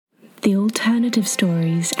the Alternative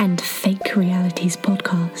Stories and Fake Realities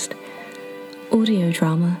podcast. Audio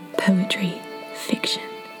drama, poetry, fiction.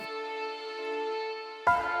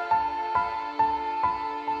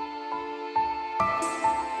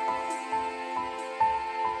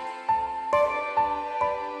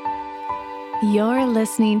 You're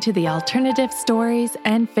listening to the Alternative Stories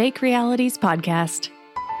and Fake Realities podcast.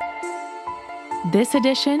 This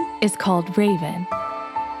edition is called Raven.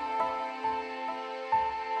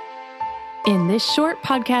 In this short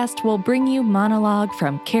podcast, we'll bring you monologue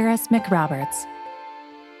from Karis McRoberts.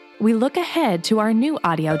 We look ahead to our new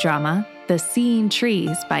audio drama, The Seeing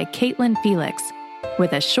Trees by Caitlin Felix,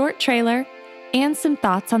 with a short trailer and some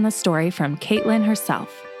thoughts on the story from Caitlin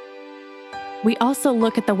herself. We also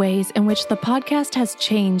look at the ways in which the podcast has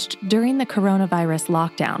changed during the coronavirus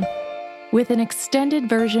lockdown, with an extended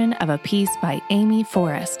version of a piece by Amy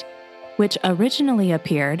Forrest, which originally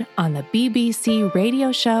appeared on the BBC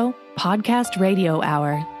radio show Podcast Radio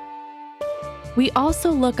Hour. We also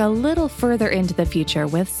look a little further into the future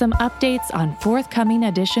with some updates on forthcoming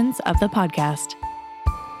editions of the podcast.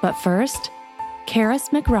 But first, Karis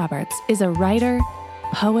McRoberts is a writer,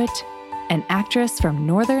 poet, and actress from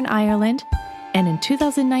Northern Ireland, and in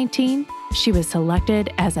 2019, she was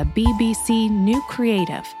selected as a BBC New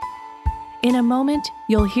Creative. In a moment,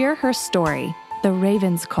 you'll hear her story, The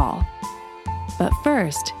Raven's Call. But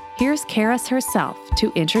first, here's Karis herself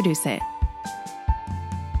to introduce it.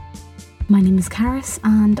 My name is Karis,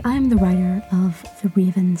 and I'm the writer of The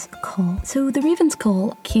Raven's Call. So The Raven's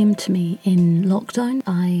Call came to me in lockdown.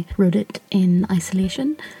 I wrote it in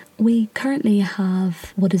isolation. We currently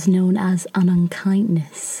have what is known as an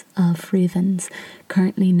unkindness of ravens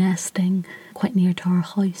currently nesting quite near to our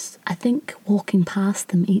house. I think walking past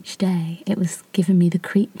them each day, it was giving me the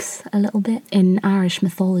creeps a little bit. In Irish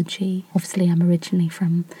mythology, obviously I'm originally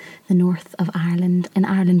from the north of Ireland. In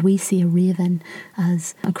Ireland we see a raven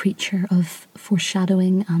as a creature of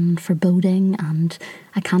foreshadowing and foreboding, and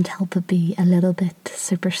I can't help but be a little bit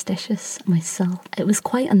superstitious myself. It was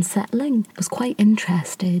quite unsettling. I was quite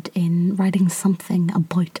interested in writing something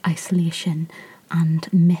about isolation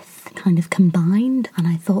and myth kind of combined, and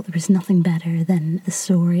I thought there was nothing better than the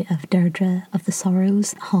story of Deirdre of the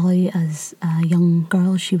Sorrows, how as a young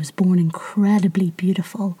girl she was born incredibly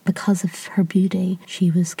beautiful. Because of her beauty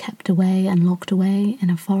she was kept away and locked away in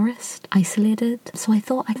a forest, isolated. So I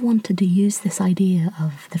thought I wanted to use this idea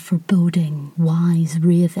of the foreboding wise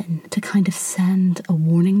raven to kind of send a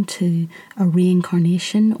warning to a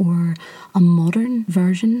reincarnation or a modern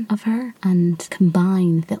version of her, and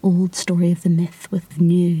combine the old story of the myth with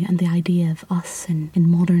new and the idea of us in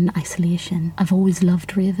modern isolation. I've always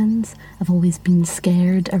loved ravens. I've always been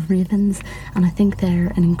scared of ravens, and I think they're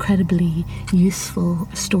an incredibly useful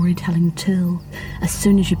storytelling tool. As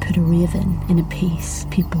soon as you put a raven in a piece,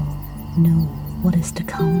 people know what is to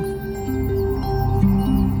come.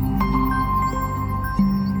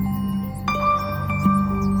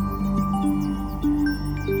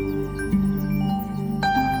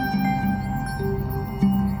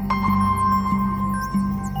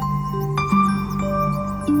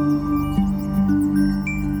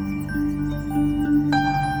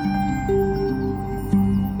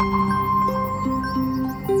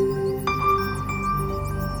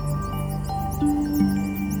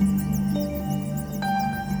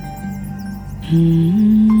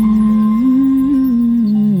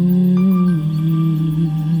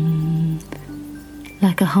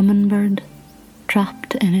 Like a hummingbird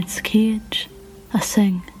trapped in its cage, I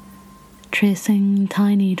sing, tracing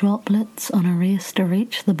tiny droplets on a race to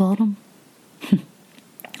reach the bottom.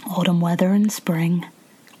 Autumn weather and spring,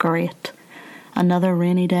 great. Another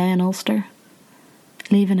rainy day in Ulster.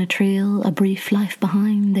 Leaving a trail, a brief life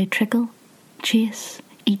behind, they trickle, chase,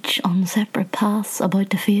 each on separate paths about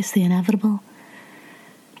to face the inevitable,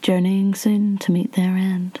 journeying soon to meet their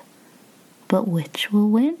end. But which will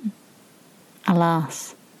win?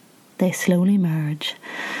 Alas, they slowly merge.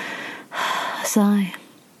 A sigh,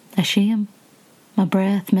 a shame, my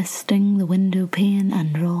breath misting the window pane,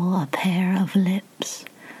 and draw a pair of lips,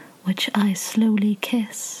 which I slowly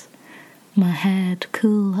kiss, my head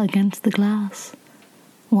cool against the glass.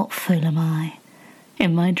 What fool am I?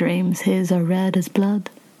 In my dreams his are red as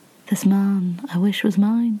blood. This man I wish was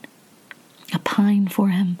mine. I pine for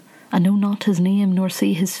him. I know not his name nor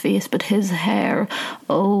see his face, but his hair,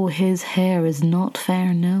 oh, his hair is not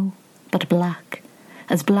fair, no, but black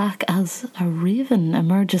as a raven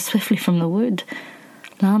emerges swiftly from the wood,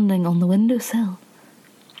 landing on the windowsill,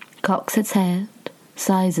 cocks its head,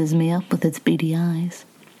 sizes me up with its beady eyes.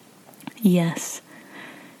 Yes,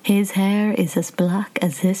 his hair is as black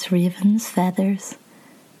as this raven's feathers.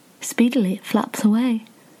 Speedily it flaps away.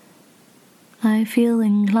 I feel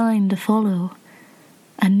inclined to follow,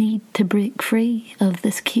 a need to break free of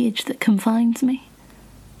this cage that confines me.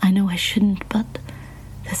 I know I shouldn't, but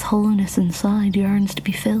this hollowness inside yearns to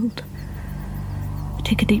be filled. I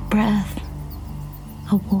take a deep breath.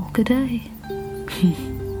 A walk a day.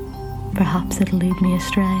 Perhaps it'll lead me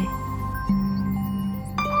astray.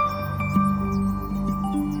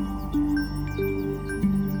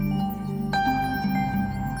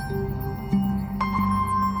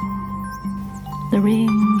 The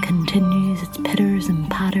rain continues its pitters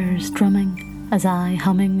and patters, drumming as I,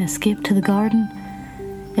 humming, escape to the garden.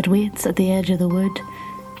 It waits at the edge of the wood,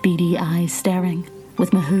 beady eyes staring,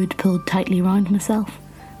 with my hood pulled tightly round myself.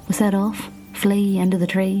 We set off, flee into the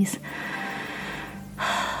trees.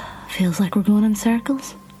 Feels like we're going in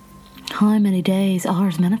circles. How many days,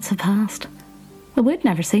 hours, minutes have passed? The wood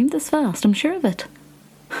never seemed this fast, I'm sure of it.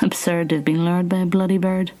 Absurd to have been lured by a bloody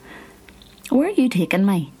bird. Where are you taking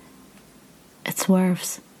me? It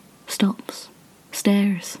swerves, stops,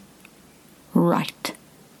 stares. Right.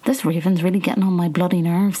 This raven's really getting on my bloody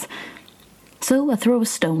nerves. So I throw a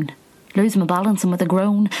stone, lose my balance and with a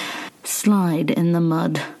groan, slide in the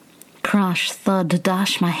mud. Crash, thud,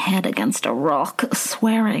 dash my head against a rock,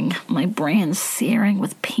 swearing, my brain searing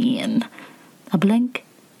with pain. A blink.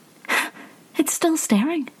 It's still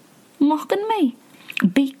staring, mocking me.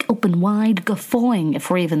 Beak open wide, guffawing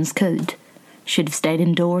if ravens could. Should have stayed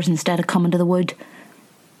indoors instead of coming to the wood.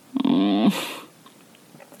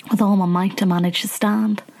 With all my might I manage to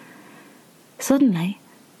stand. Suddenly,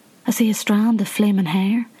 I see a strand of flaming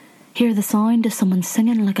hair, hear the sound of someone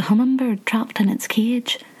singing like a hummingbird trapped in its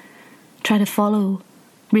cage. Try to follow,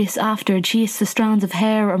 race after, chase the strands of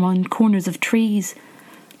hair around corners of trees,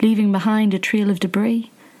 leaving behind a trail of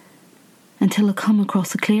debris, until I come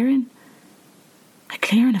across a clearing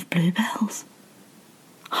of bluebells.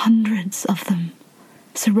 Hundreds of them,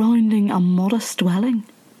 surrounding a modest dwelling.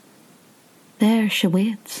 There she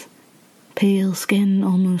waits, pale skin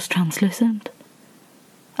almost translucent,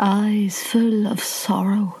 eyes full of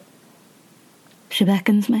sorrow. She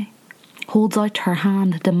beckons me, holds out her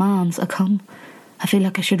hand, demands I come. I feel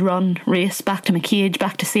like I should run, race back to my cage,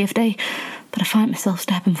 back to safety, but I find myself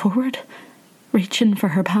stepping forward, reaching for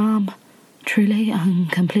her palm, truly and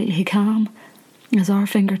completely calm, as our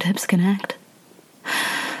fingertips connect.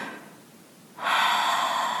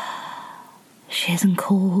 She isn't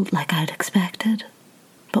cold like I'd expected,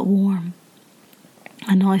 but warm.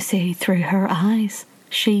 I now see through her eyes,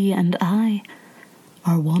 she and I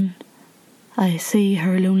are one. I see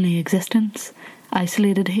her lonely existence,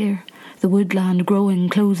 isolated here, the woodland growing,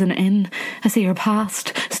 closing in. I see her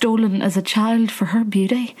past, stolen as a child for her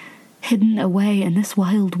beauty, hidden away in this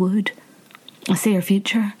wild wood. I see her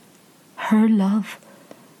future, her love,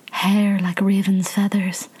 hair like raven's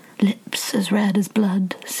feathers, lips as red as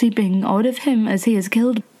blood, seeping out of him as he is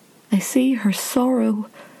killed. I see her sorrow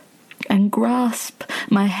and grasp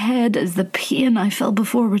my head as the pain I felt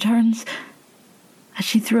before returns, as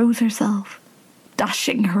she throws herself,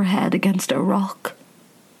 dashing her head against a rock.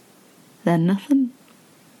 Then nothing.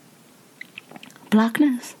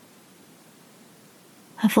 Blackness.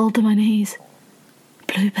 I fall to my knees.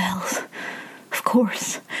 Bluebells. Of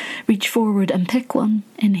course. Reach forward and pick one,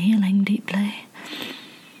 inhaling deeply.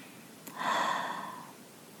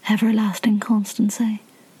 Everlasting constancy.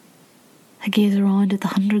 I gaze around at the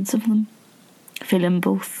hundreds of them, feeling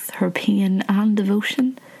both her pain and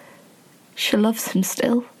devotion. She loves him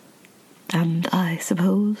still, and I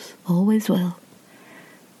suppose always will.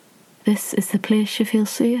 This is the place she feels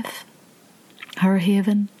safe, her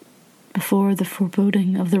haven, before the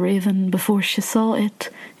foreboding of the raven, before she saw it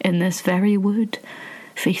in this very wood,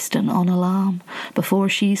 feasting on a lamb, before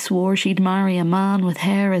she swore she'd marry a man with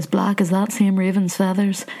hair as black as that same raven's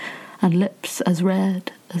feathers, and lips as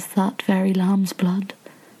red as that very lamb's blood.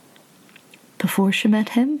 Before she met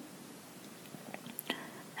him,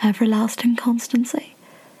 everlasting constancy.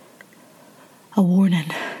 A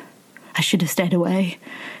warning. I should have stayed away.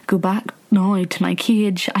 Go back now to my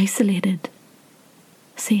cage, isolated.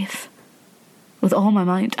 Safe. With all my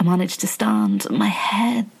might I managed to stand. My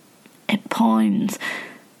head, it pounds.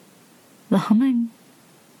 The humming.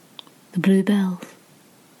 The bluebells.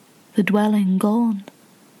 The dwelling gone.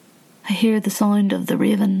 I hear the sound of the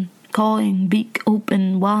raven, cawing, beak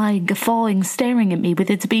open, wide, guffawing, staring at me with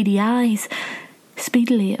its beady eyes.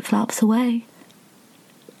 Speedily it flaps away.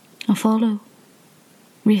 I follow,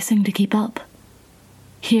 racing to keep up.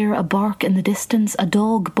 Hear a bark in the distance, a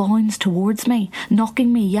dog bounds towards me,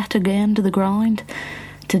 knocking me yet again to the ground.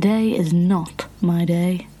 Today is not my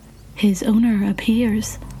day. His owner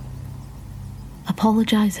appears,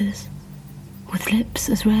 apologises, with lips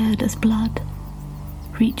as red as blood.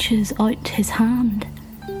 reaches out his hand,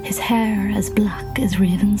 his hair as black as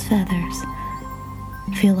raven's feathers.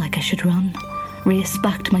 Feel like I should run, race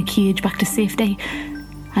back to my cage, back to safety.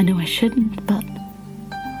 I know I shouldn't, but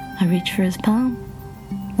I reach for his palm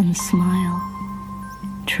and smile,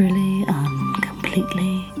 truly and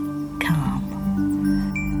completely calm.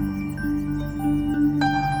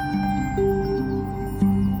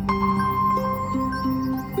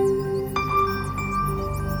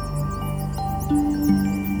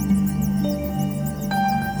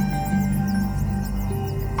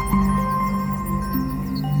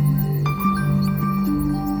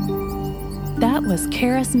 That was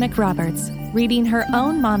Karis McRoberts reading her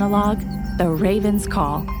own monologue, The Raven's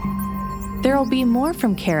Call. There'll be more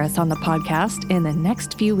from Karis on the podcast in the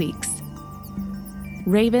next few weeks.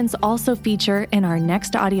 Ravens also feature in our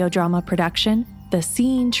next audio drama production, The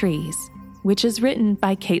Seeing Trees, which is written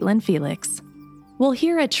by Caitlin Felix. We'll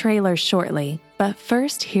hear a trailer shortly, but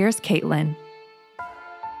first here's Caitlin.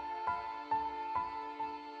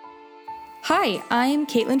 Hi, I'm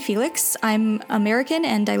Caitlin Felix. I'm American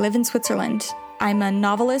and I live in Switzerland. I'm a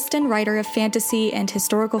novelist and writer of fantasy and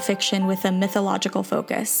historical fiction with a mythological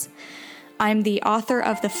focus. I'm the author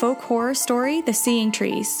of the folk horror story, The Seeing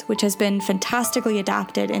Trees, which has been fantastically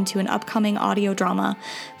adapted into an upcoming audio drama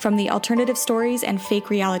from the Alternative Stories and Fake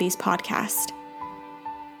Realities podcast.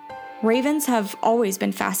 Ravens have always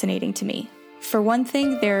been fascinating to me. For one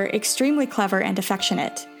thing, they're extremely clever and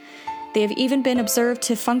affectionate. They have even been observed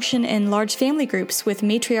to function in large family groups with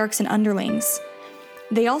matriarchs and underlings.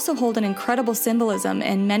 They also hold an incredible symbolism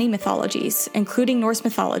in many mythologies, including Norse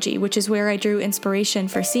mythology, which is where I drew inspiration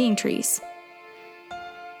for Seeing Trees.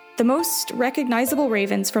 The most recognizable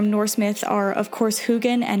ravens from Norse myth are, of course,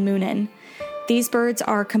 Hugin and Munin. These birds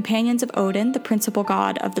are companions of Odin, the principal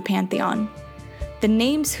god of the pantheon. The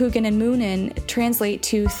names Hugin and Munin translate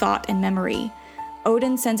to thought and memory.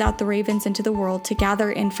 Odin sends out the ravens into the world to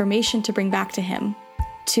gather information to bring back to him.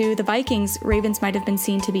 To the Vikings, ravens might have been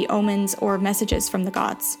seen to be omens or messages from the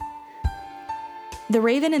gods. The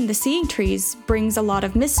raven in The Seeing Trees brings a lot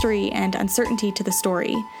of mystery and uncertainty to the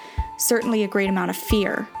story, certainly a great amount of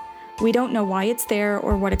fear. We don't know why it's there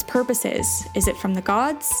or what its purpose is. Is it from the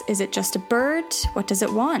gods? Is it just a bird? What does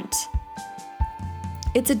it want?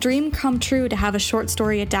 It's a dream come true to have a short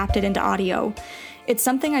story adapted into audio. It's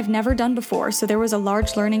something I've never done before, so there was a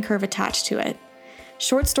large learning curve attached to it.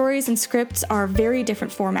 Short stories and scripts are very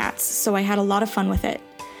different formats, so I had a lot of fun with it.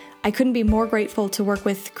 I couldn't be more grateful to work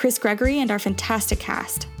with Chris Gregory and our fantastic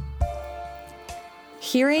cast.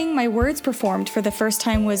 Hearing my words performed for the first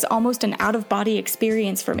time was almost an out-of-body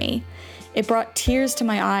experience for me. It brought tears to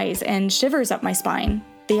my eyes and shivers up my spine.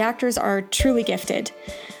 The actors are truly gifted.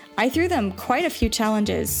 I threw them quite a few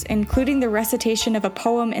challenges, including the recitation of a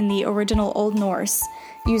poem in the original Old Norse,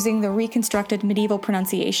 using the reconstructed medieval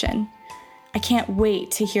pronunciation. I can't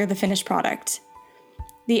wait to hear the finished product.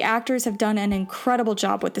 The actors have done an incredible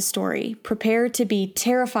job with the story, prepared to be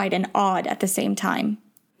terrified and awed at the same time.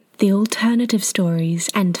 The Alternative Stories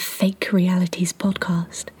and Fake Realities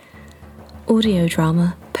podcast. Audio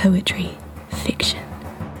drama, poetry, fiction.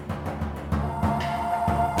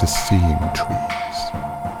 The Seeing Trees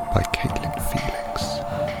by Caitlin Felix.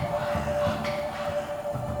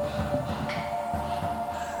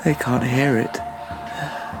 They can't hear it.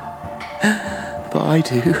 But I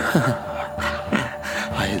do.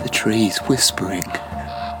 I hear the trees whispering.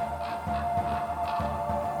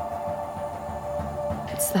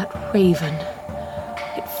 It's that raven.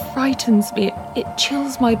 It frightens me. It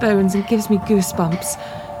chills my bones and gives me goosebumps.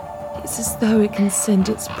 It's as though it can send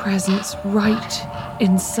its presence right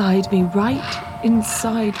inside me, right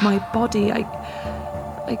inside my body.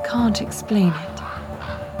 I can't explain it.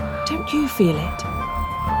 Don't you feel it?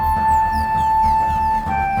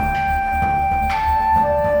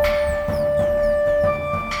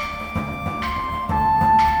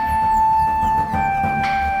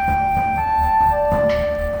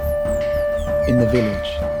 In the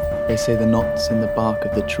village, they say the knots in the bark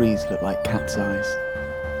of the trees look like cat's eyes,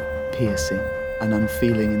 piercing and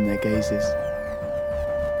unfeeling in their gazes.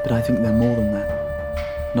 But I think they're more than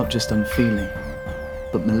that, not just unfeeling,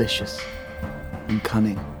 but malicious and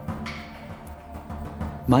cunning.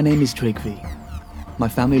 My name is Trygvi. My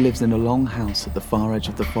family lives in a long house at the far edge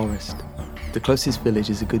of the forest. The closest village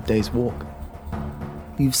is a good day's walk.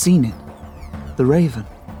 You've seen it, the raven.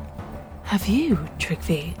 Have you,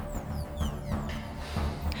 Trygvi?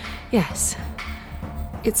 Yes,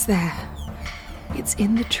 it's there. It's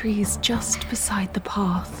in the trees just beside the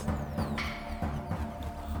path.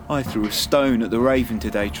 I threw a stone at the raven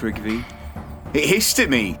today, Trygvi. It hissed at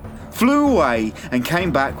me, flew away, and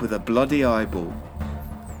came back with a bloody eyeball.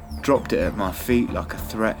 dropped it at my feet like a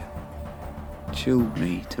threat. Chilled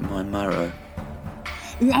me to my marrow.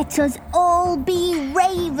 Let us all be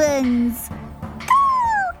ravens! Go!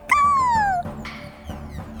 Go!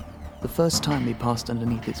 The first time we passed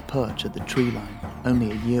underneath its perch at the tree line,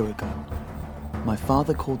 only a year ago, my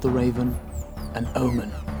father called the raven an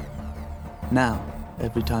omen. Now,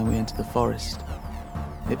 every time we enter the forest,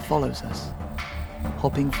 it follows us,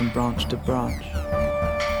 hopping from branch to branch.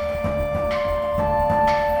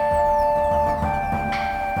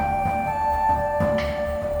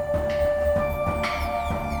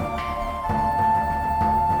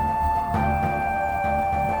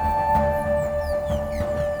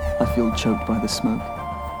 I feel choked by the smoke,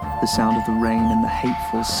 the sound of the rain and the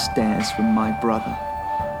hateful stares from my brother.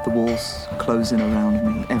 The walls closing around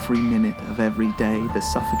me every minute of every day. The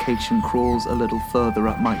suffocation crawls a little further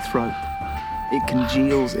up my throat. It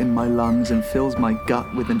congeals in my lungs and fills my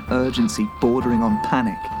gut with an urgency bordering on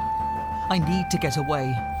panic. I need to get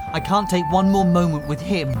away. I can't take one more moment with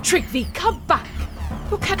him. Tryggvi, come back!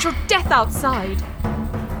 You'll catch your death outside.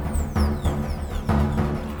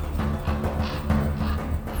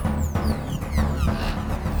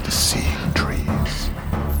 The Seeing Trees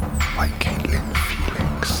by Caitlin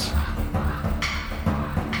Felix.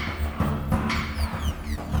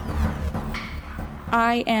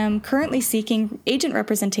 I am currently seeking agent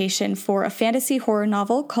representation for a fantasy horror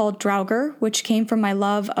novel called Draugr, which came from my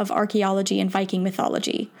love of archaeology and Viking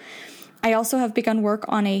mythology. I also have begun work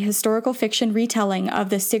on a historical fiction retelling of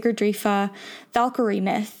the Sigurdrifa Valkyrie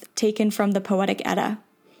myth taken from the Poetic Edda.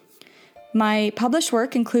 My published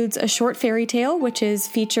work includes a short fairy tale, which is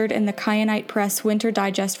featured in the Kyanite Press Winter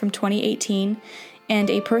Digest from 2018, and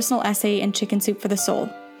a personal essay in Chicken Soup for the Soul.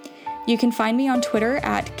 You can find me on Twitter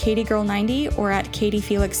at KatieGirl90 or at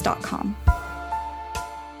KatieFelix.com.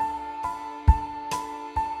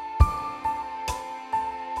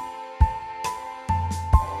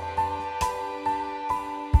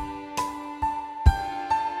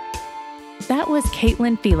 That was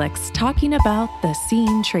Caitlin Felix talking about The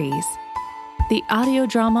Seeing Trees. The audio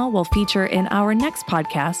drama will feature in our next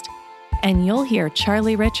podcast, and you'll hear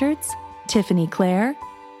Charlie Richards, Tiffany Clare,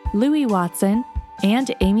 Louis Watson,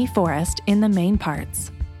 and Amy Forrest in the main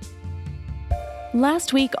parts.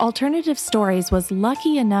 Last week, Alternative Stories was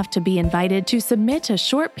lucky enough to be invited to submit a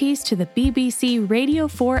short piece to the BBC Radio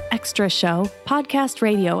 4 Extra Show Podcast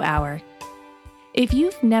Radio Hour. If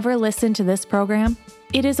you've never listened to this program,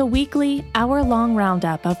 it is a weekly, hour-long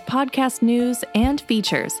roundup of podcast news and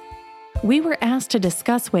features. We were asked to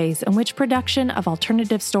discuss ways in which production of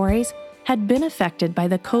alternative stories had been affected by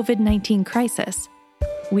the COVID-19 crisis.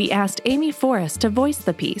 We asked Amy Forrest to voice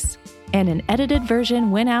the piece, and an edited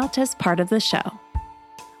version went out as part of the show.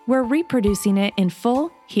 We're reproducing it in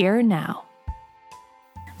full here now.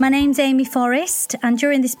 My name's Amy Forrest, and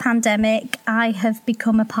during this pandemic, I have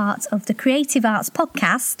become a part of the Creative Arts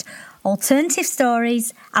podcast, Alternative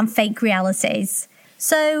Stories and Fake Realities.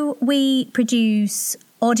 So we produce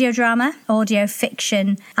audio drama, audio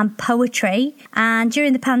fiction and poetry. And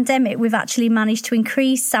during the pandemic, we've actually managed to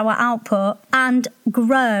increase our output and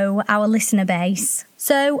grow our listener base.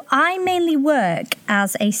 So I mainly work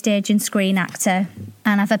as a stage and screen actor,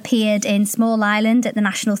 and I've appeared in Small Island at the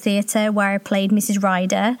National Theatre where I played Mrs.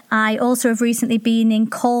 Ryder. I also have recently been in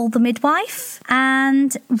Call the Midwife,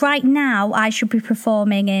 and right now I should be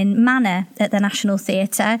performing in Manor at the National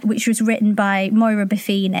Theatre, which was written by Moira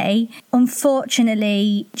Buffini.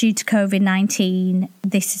 Unfortunately, due to COVID-19,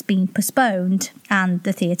 this has been postponed and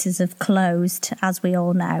the theatres have closed, as we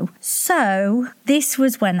all know. So this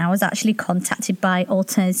was when I was actually contacted by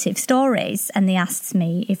Alternative Stories, and they asked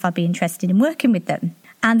me if I'd be interested in working with them.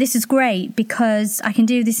 And this is great because I can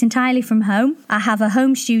do this entirely from home. I have a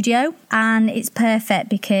home studio, and it's perfect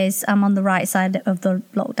because I'm on the right side of the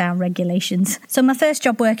lockdown regulations. So my first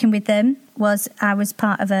job working with them was I was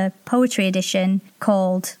part of a poetry edition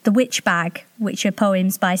called The Witch Bag, which are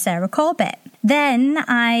poems by Sarah Corbett. Then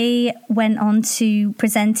I went on to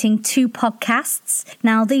presenting 2 podcasts.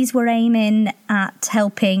 Now, these were aiming at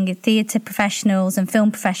helping theatre professionals and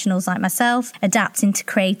film professionals like myself adapt into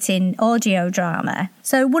creating audio drama.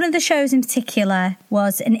 So one of the shows in particular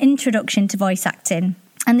was an introduction to voice acting.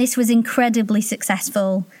 And this was incredibly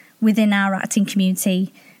successful within our acting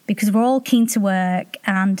community because we're all keen to work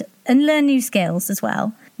and learn new skills as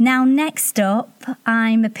well. Now, next up,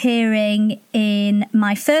 I'm appearing in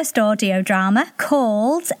my first audio drama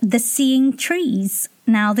called The Seeing Trees.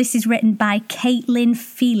 Now, this is written by Caitlin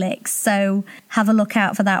Felix, so have a look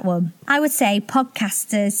out for that one. I would say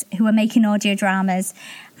podcasters who are making audio dramas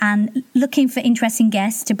and looking for interesting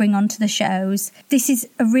guests to bring onto the shows, this is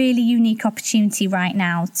a really unique opportunity right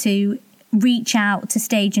now to reach out to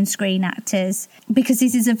stage and screen actors, because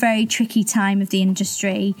this is a very tricky time of the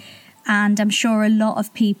industry, and I'm sure a lot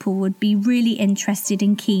of people would be really interested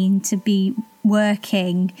and keen to be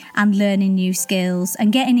working and learning new skills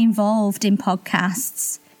and getting involved in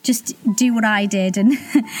podcasts. Just do what I did and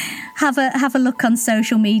have a look on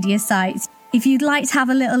social media sites. If you'd like to have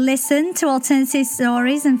a little listen to alternative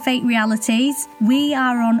stories and fake realities, we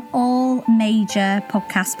are on all major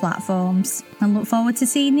podcast platforms. I look forward to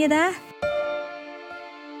seeing you there.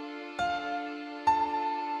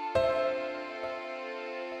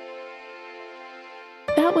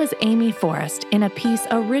 That was Amy Forrest in a piece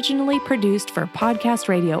originally produced for Podcast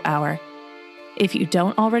Radio Hour. If you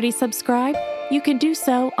don't already subscribe, you can do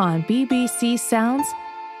so on BBC Sounds,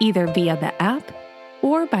 either via the app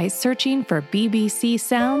or by searching for BBC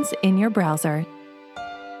Sounds in your browser.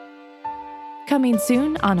 Coming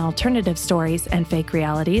soon on Alternative Stories and Fake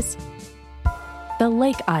Realities, The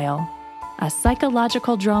Lake Isle, a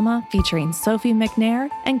psychological drama featuring Sophie McNair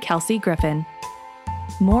and Kelsey Griffin.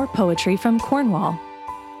 More poetry from Cornwall.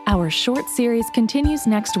 Our short series continues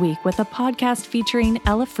next week with a podcast featuring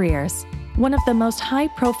Ella Frears, one of the most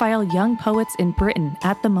high-profile young poets in Britain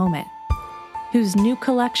at the moment, whose new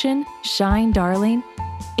collection, Shine Darling,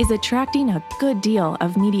 is attracting a good deal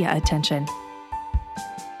of media attention.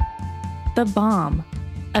 The Bomb,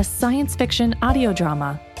 a science fiction audio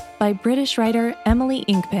drama by British writer Emily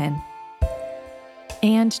Inkpen,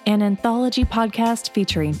 and an anthology podcast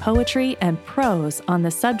featuring poetry and prose on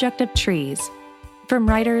the subject of trees, from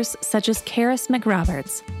writers such as Karis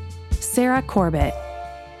McRoberts, Sarah Corbett,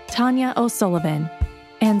 Tanya O'Sullivan,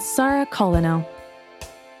 and Sarah Colino.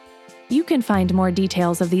 You can find more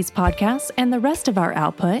details of these podcasts and the rest of our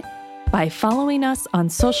output by following us on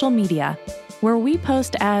social media, where we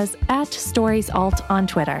post as @storiesalt on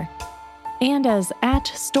Twitter and as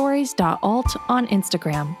 @stories.alt on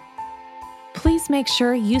Instagram. Please make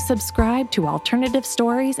sure you subscribe to Alternative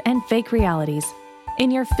Stories and Fake Realities in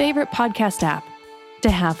your favorite podcast app to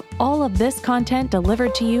have all of this content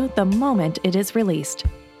delivered to you the moment it is released.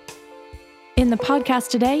 In the podcast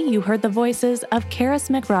today, you heard the voices of Karis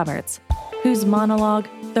McRoberts, whose monologue,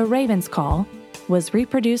 The Raven's Call, was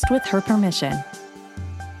reproduced with her permission.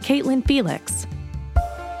 Caitlin Felix,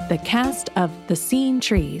 the cast of The Seeing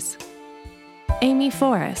Trees, Amy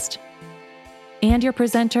Forrest, and your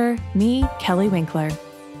presenter, me, Kelly Winkler.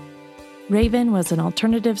 Raven was an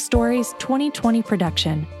Alternative Stories 2020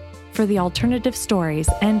 production for the Alternative Stories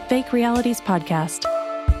and Fake Realities podcast.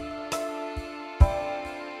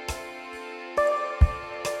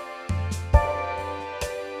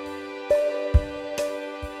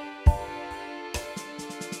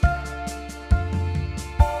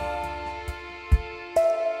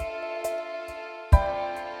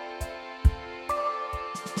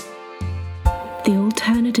 The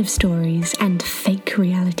Alternative Stories and Fake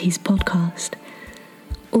Realities podcast.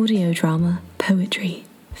 Audio drama, poetry,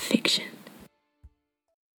 fiction.